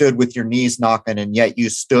and you stood with your knees knocking, and yet you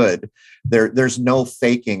stood. There's no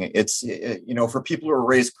faking. It's, for people who are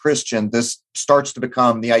raised Christian, this starts to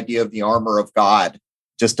become the idea of the armor of God,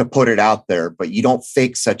 just to put it out there. But you don't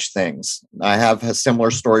fake such things. I have a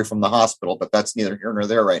similar story from the hospital, but that's neither here nor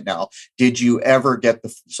there right now. Did you ever get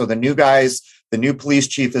the new police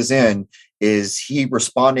chief is he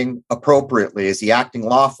responding appropriately? Is he acting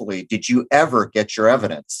lawfully? Did you ever get your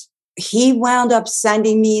evidence? He wound up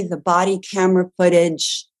sending me the body camera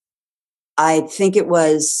footage. I think it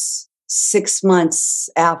was 6 months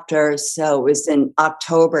after. So it was in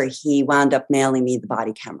October. He wound up mailing me the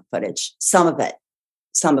body camera footage. Some of it.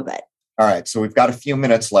 All right. So we've got a few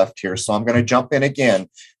minutes left here. So I'm going to jump in again.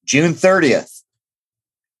 June 30th,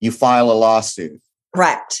 you file a lawsuit.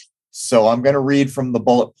 Correct. So I'm going to read from the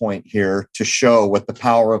bullet point here to show what the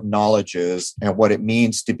power of knowledge is and what it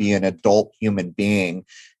means to be an adult human being,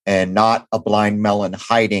 and not a blind melon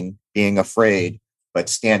hiding, being afraid, but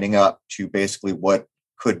standing up to basically what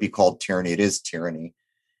could be called tyranny. It is tyranny.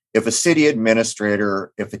 If a city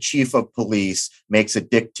administrator, if a chief of police makes a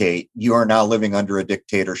dictate, you are now living under a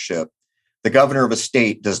dictatorship. The governor of a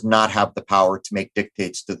state does not have the power to make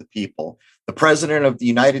dictates to the people. The president of the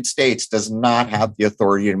United States does not have the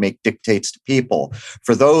authority to make dictates to people.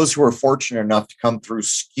 For those who are fortunate enough to come through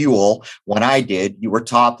school, when I did, you were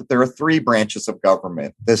taught that there are 3 branches of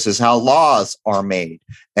government. This is how laws are made.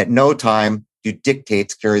 At no time do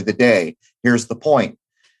dictates carry the day. Here's the point.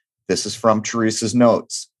 This is from Teresa's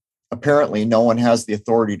notes. Apparently, no one has the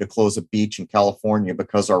authority to close a beach in California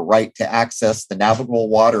because our right to access the navigable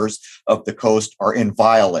waters of the coast are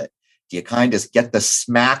inviolate. Do you kind of get the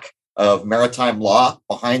smack of maritime law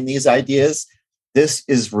behind these ideas? This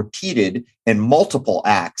is repeated in multiple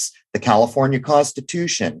acts, the California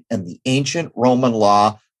Constitution and the ancient Roman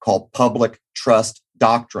law called public trust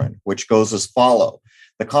doctrine, which goes as follows.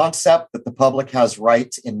 The concept that the public has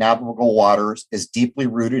rights in navigable waters is deeply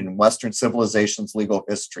rooted in Western civilization's legal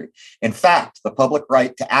history. In fact, the public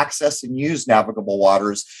right to access and use navigable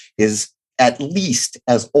waters is at least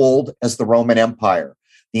as old as the Roman Empire.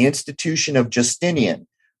 The institution of Justinian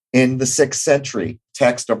in the 6th century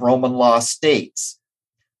text of Roman law states,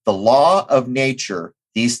 the law of nature,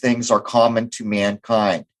 these things are common to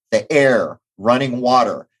mankind, the air, running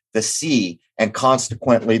water, the sea, and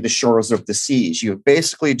consequently the shores of the seas. You have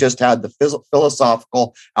basically just had the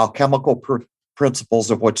philosophical, alchemical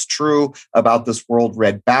principles of what's true about this world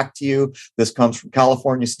read back to you. This comes from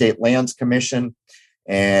California State Lands Commission,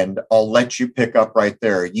 and I'll let you pick up right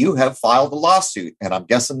there. You have filed a lawsuit, and I'm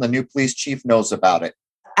guessing the new police chief knows about it.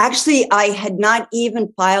 Actually, I had not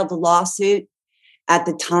even filed a lawsuit at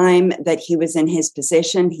the time that he was in his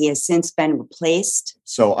position. He has since been replaced.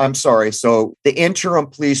 So I'm sorry. So the interim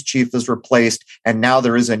police chief is replaced, and now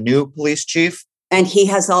there is a new police chief? And he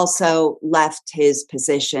has also left his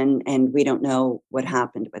position, and we don't know what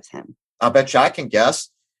happened with him. I bet you I can guess.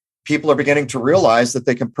 People are beginning to realize that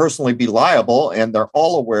they can personally be liable, and they're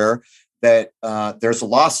all aware that there's a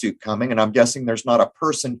lawsuit coming. And I'm guessing there's not a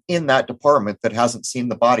person in that department that hasn't seen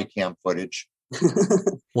the body cam footage.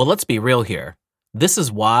 Well, let's be real here. This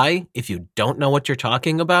is why, if you don't know what you're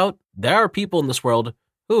talking about, there are people in this world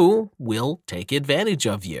who will take advantage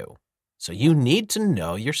of you. So you need to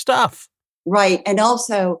know your stuff. Right. And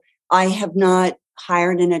also, I have not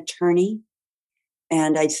hired an attorney.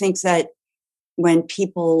 And I think that when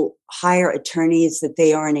people hire attorneys, that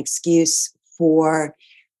they are an excuse for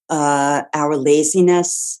our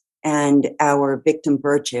laziness and our victim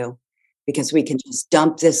virtue, because we can just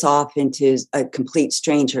dump this off into a complete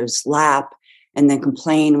stranger's lap and then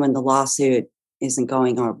complain when the lawsuit isn't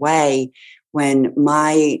going our way, when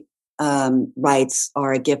my rights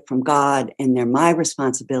are a gift from God and they're my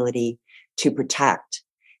responsibility to protect.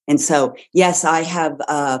 And so, yes, I have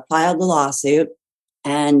filed a lawsuit,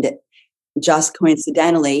 and just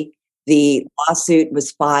coincidentally, the lawsuit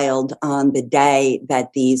was filed on the day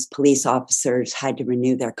that these police officers had to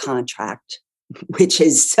renew their contract, which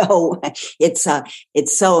is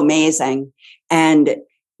it's so amazing. And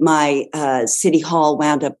my city hall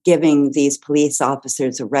wound up giving these police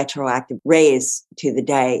officers a retroactive raise to the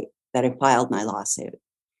day that I filed my lawsuit.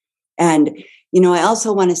 And, I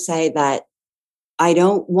also want to say that I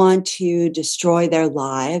don't want to destroy their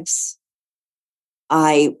lives.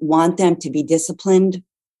 I want them to be disciplined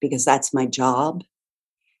because that's my job.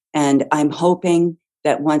 And I'm hoping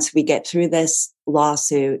that once we get through this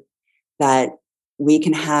lawsuit, that we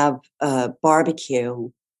can have a barbecue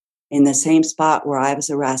in the same spot where I was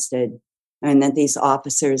arrested, and that these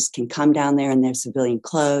officers can come down there in their civilian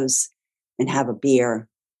clothes and have a beer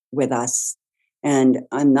with us. And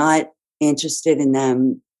I'm not interested in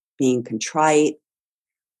them being contrite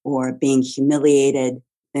or being humiliated.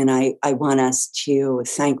 And I want us to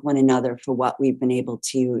thank one another for what we've been able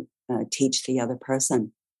to teach the other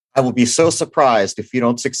person. I will be so surprised if you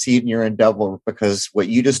don't succeed in your endeavor, because what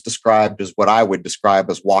you just described is what I would describe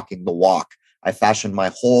as walking the walk. I fashioned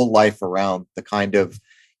my whole life around the kind of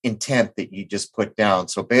intent that you just put down.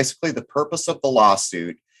 So basically, the purpose of the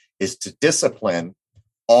lawsuit is to discipline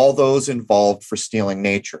all those involved for stealing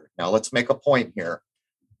nature. Now, let's make a point here.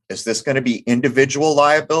 Is this going to be individual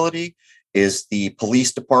liability? Is the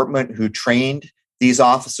police department who trained these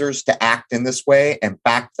officers to act in this way and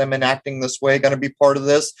back them in acting this way going to be part of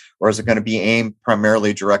this? Or is it going to be aimed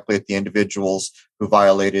primarily directly at the individuals who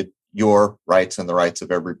violated your rights and the rights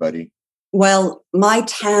of everybody? Well, my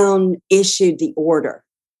town issued the order,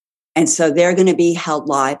 and so they're going to be held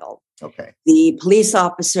liable. Okay. The police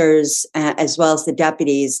officers, as well as the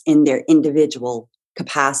deputies in their individual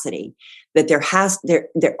capacity, that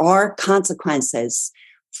there are consequences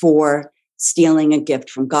for stealing a gift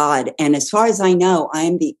from God. And as far as I know, I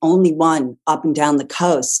am the only one up and down the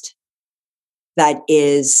coast that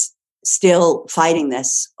is still fighting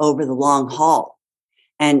this over the long haul.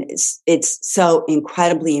 And it's so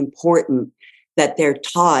incredibly important that they're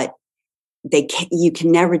taught you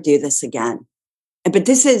can never do this again. But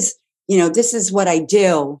this is what I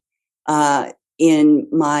do in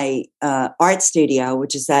my art studio,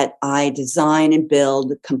 which is that I design and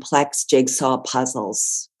build complex jigsaw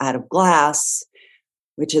puzzles out of glass,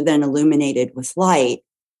 which are then illuminated with light.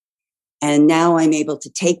 And now I'm able to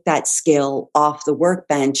take that skill off the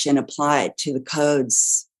workbench and apply it to the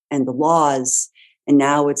codes and the laws. And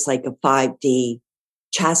now it's like a 5D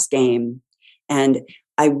chess game. And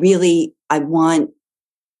what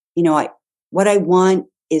I want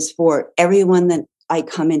is for everyone that I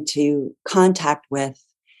come into contact with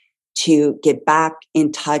to get back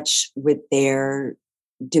in touch with their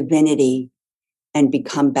divinity and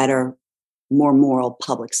become better, more moral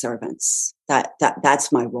public servants.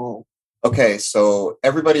 That's my role. Okay, so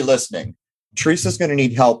everybody listening, Teresa's going to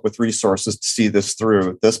need help with resources to see this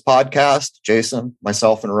through. This podcast, Jason,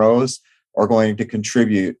 myself, and Rose are going to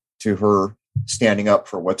contribute to her standing up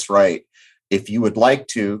for what's right. If you would like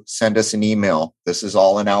to, send us an email. This is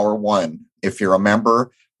all in hour one. If you're a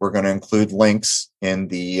member, we're going to include links in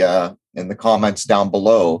the comments down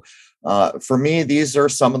below. For me, these are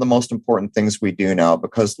some of the most important things we do now,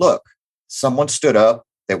 because look, someone stood up,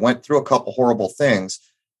 they went through a couple horrible things,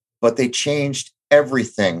 but they changed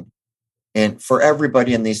everything. And for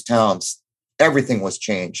everybody in these towns, everything was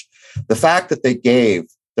changed. The fact that they gave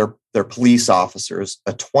their police officers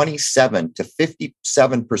a 27 to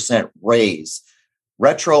 57% raise,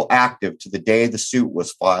 retroactive to the day the suit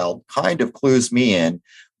was filed, kind of clues me in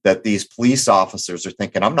that these police officers are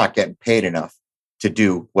thinking, I'm not getting paid enough. to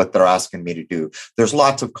do what they're asking me to do. There's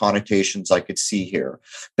lots of connotations I could see here.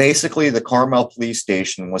 Basically, the Carmel police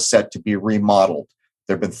station was set to be remodeled.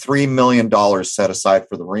 There have been $3 million set aside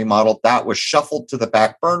for the remodel. That was shuffled to the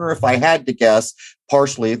back burner. If I had to guess,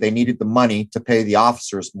 partially they needed the money to pay the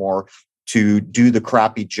officers more to do the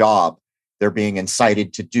crappy job they're being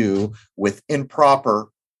incited to do with improper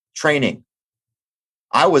training.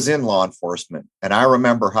 I was in law enforcement, and I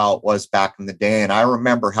remember how it was back in the day, and I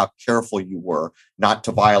remember how careful you were not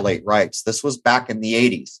to violate rights. This was back in the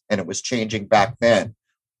 80s, and it was changing back then.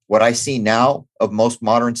 What I see now of most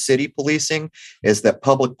modern city policing is that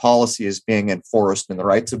public policy is being enforced, and the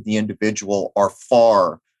rights of the individual are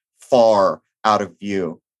far, far out of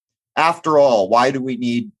view. After all, why do we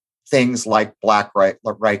need things like Black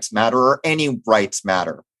Rights Matter or any rights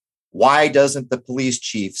matter? Why doesn't the police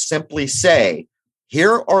chief simply say,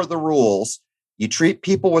 here are the rules. You treat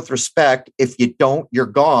people with respect. If you don't, you're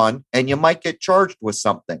gone, and you might get charged with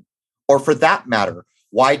something. Or for that matter,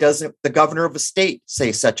 why doesn't the governor of a state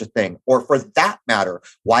say such a thing? Or for that matter,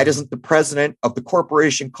 why doesn't the president of the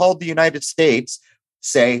corporation called the United States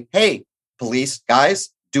say, hey, police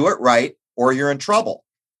guys, do it right or you're in trouble?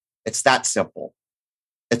 It's that simple.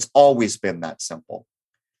 It's always been that simple.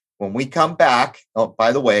 When we come back, oh,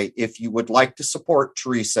 by the way, if you would like to support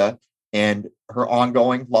Teresa and her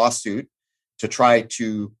ongoing lawsuit to try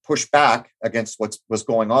to push back against what was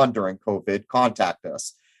going on during COVID, contact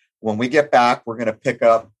us. When we get back, we're going to pick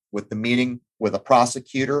up with the meeting with a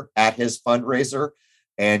prosecutor at his fundraiser.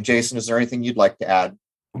 And Jason, is there anything you'd like to add?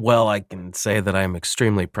 Well, I can say that I'm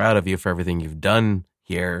extremely proud of you for everything you've done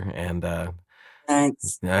here. And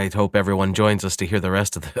Thanks. I hope everyone joins us to hear the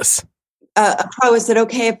rest of this. Pro, is it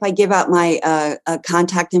okay if I give out my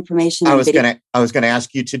contact information? I was going to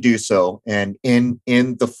ask you to do so, and in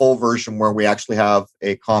the full version where we actually have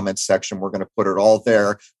a comments section, we're going to put it all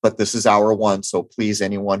there. But this is hour one, so please,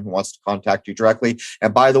 anyone who wants to contact you directly.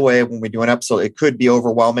 And by the way, when we do an episode, it could be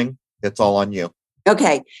overwhelming. It's all on you.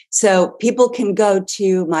 Okay, so people can go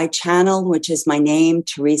to my channel, which is my name,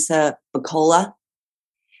 Teresa Bacola,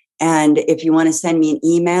 and if you want to send me an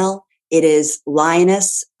email, it is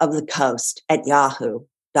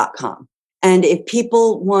lionessofthecoast@yahoo.com. And if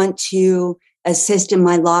people want to assist in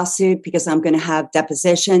my lawsuit, because I'm going to have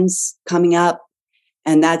depositions coming up,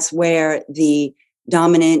 and that's where the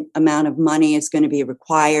dominant amount of money is going to be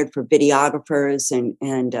required for videographers and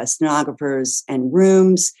stenographers and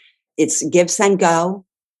rooms, it's Give, Send, Go.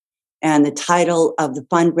 And the title of the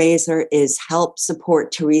fundraiser is Help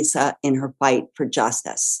Support Teresa in Her Fight for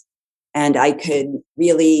Justice. And I could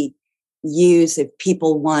really use, if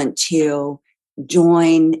people want to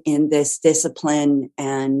join in this discipline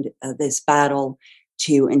and this battle,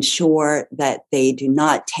 to ensure that they do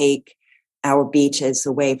not take our beaches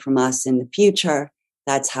away from us in the future.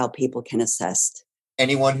 That's how people can assist.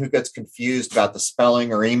 Anyone who gets confused about the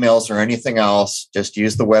spelling or emails or anything else, just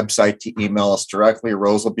use the website to email us directly.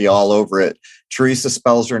 Rose will be all over it. Teresa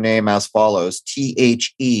spells her name as follows: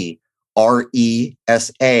 TheResa,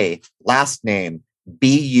 last name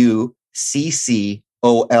BUCCOLA.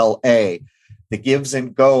 The Gives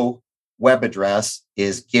and Go web address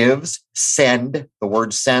is gives, send, the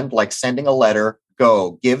word send, like sending a letter,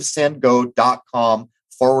 go,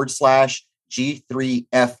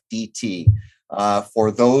 givesendgo.com/G3FDT.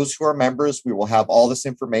 For those who are members, we will have all this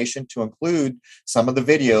information, to include some of the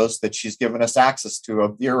videos that she's given us access to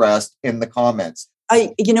of the arrest, in the comments.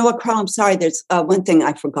 You know what, Carl? I'm sorry. There's one thing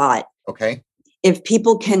I forgot. Okay. If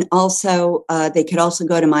people can also, they could also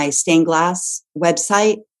go to my stained glass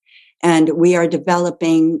website, and we are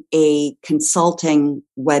developing a consulting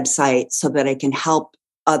website so that I can help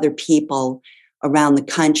other people around the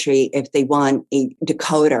country if they want a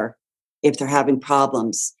decoder, if they're having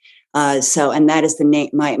problems. And that is the name,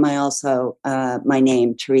 my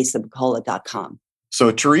name, teresabacola.com.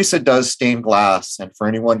 So Teresa does stained glass. And for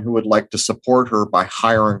anyone who would like to support her by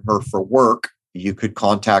hiring her for work, you could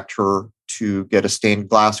contact her to get a stained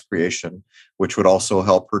glass creation, which would also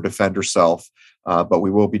help her defend herself. But we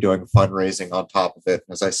will be doing fundraising on top of it.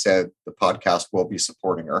 And as I said, the podcast will be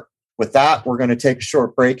supporting her. With that, we're going to take a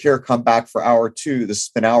short break here, come back for hour two. This has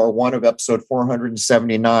been hour one of episode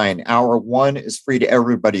 479. Hour one is free to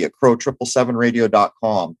everybody at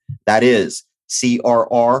crow777radio.com. That is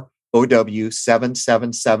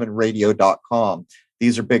CRROW777radio.com.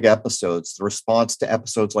 These are big episodes. The response to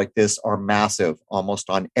episodes like this are massive, almost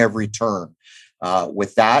on every turn.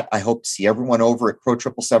 With that, I hope to see everyone over at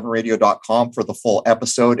crow777radio.com for the full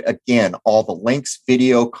episode. Again, all the links,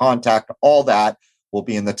 video, contact, all that will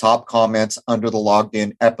be in the top comments under the logged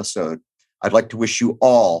in episode. I'd like to wish you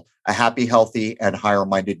all a happy, healthy, and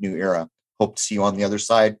higher-minded new era. Hope to see you on the other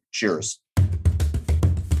side. Cheers.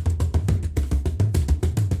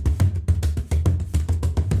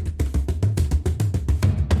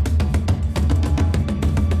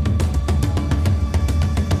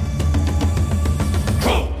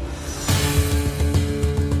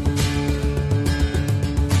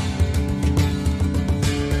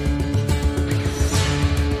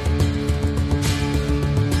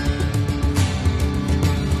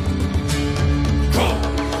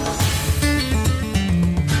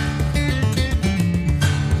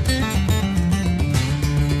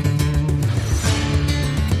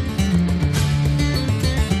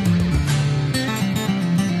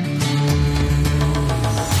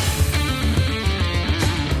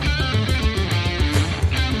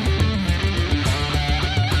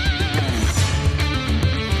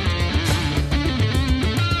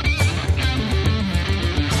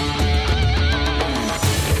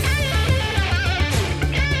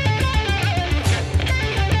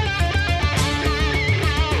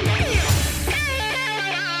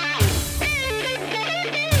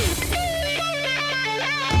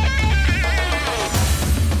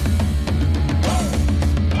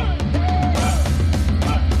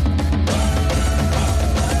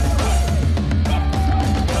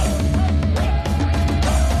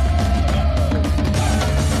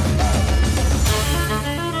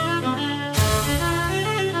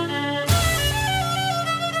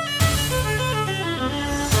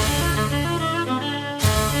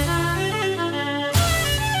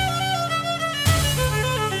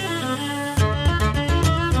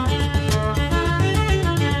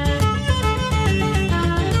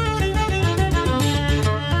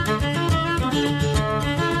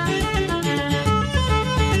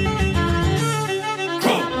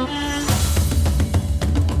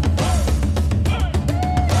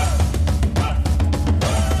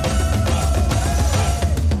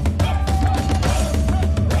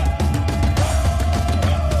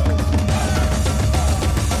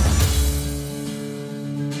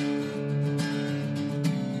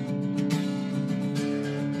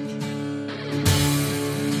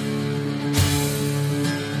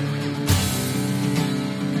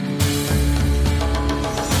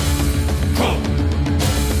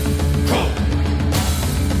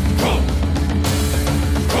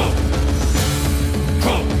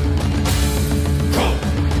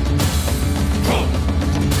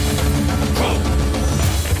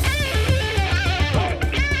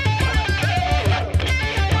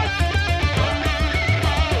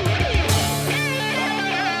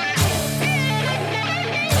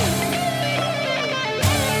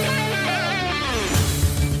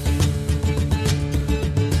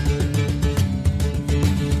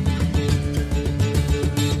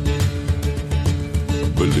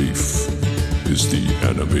 Belief is the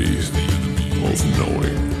enemy of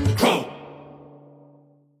knowing.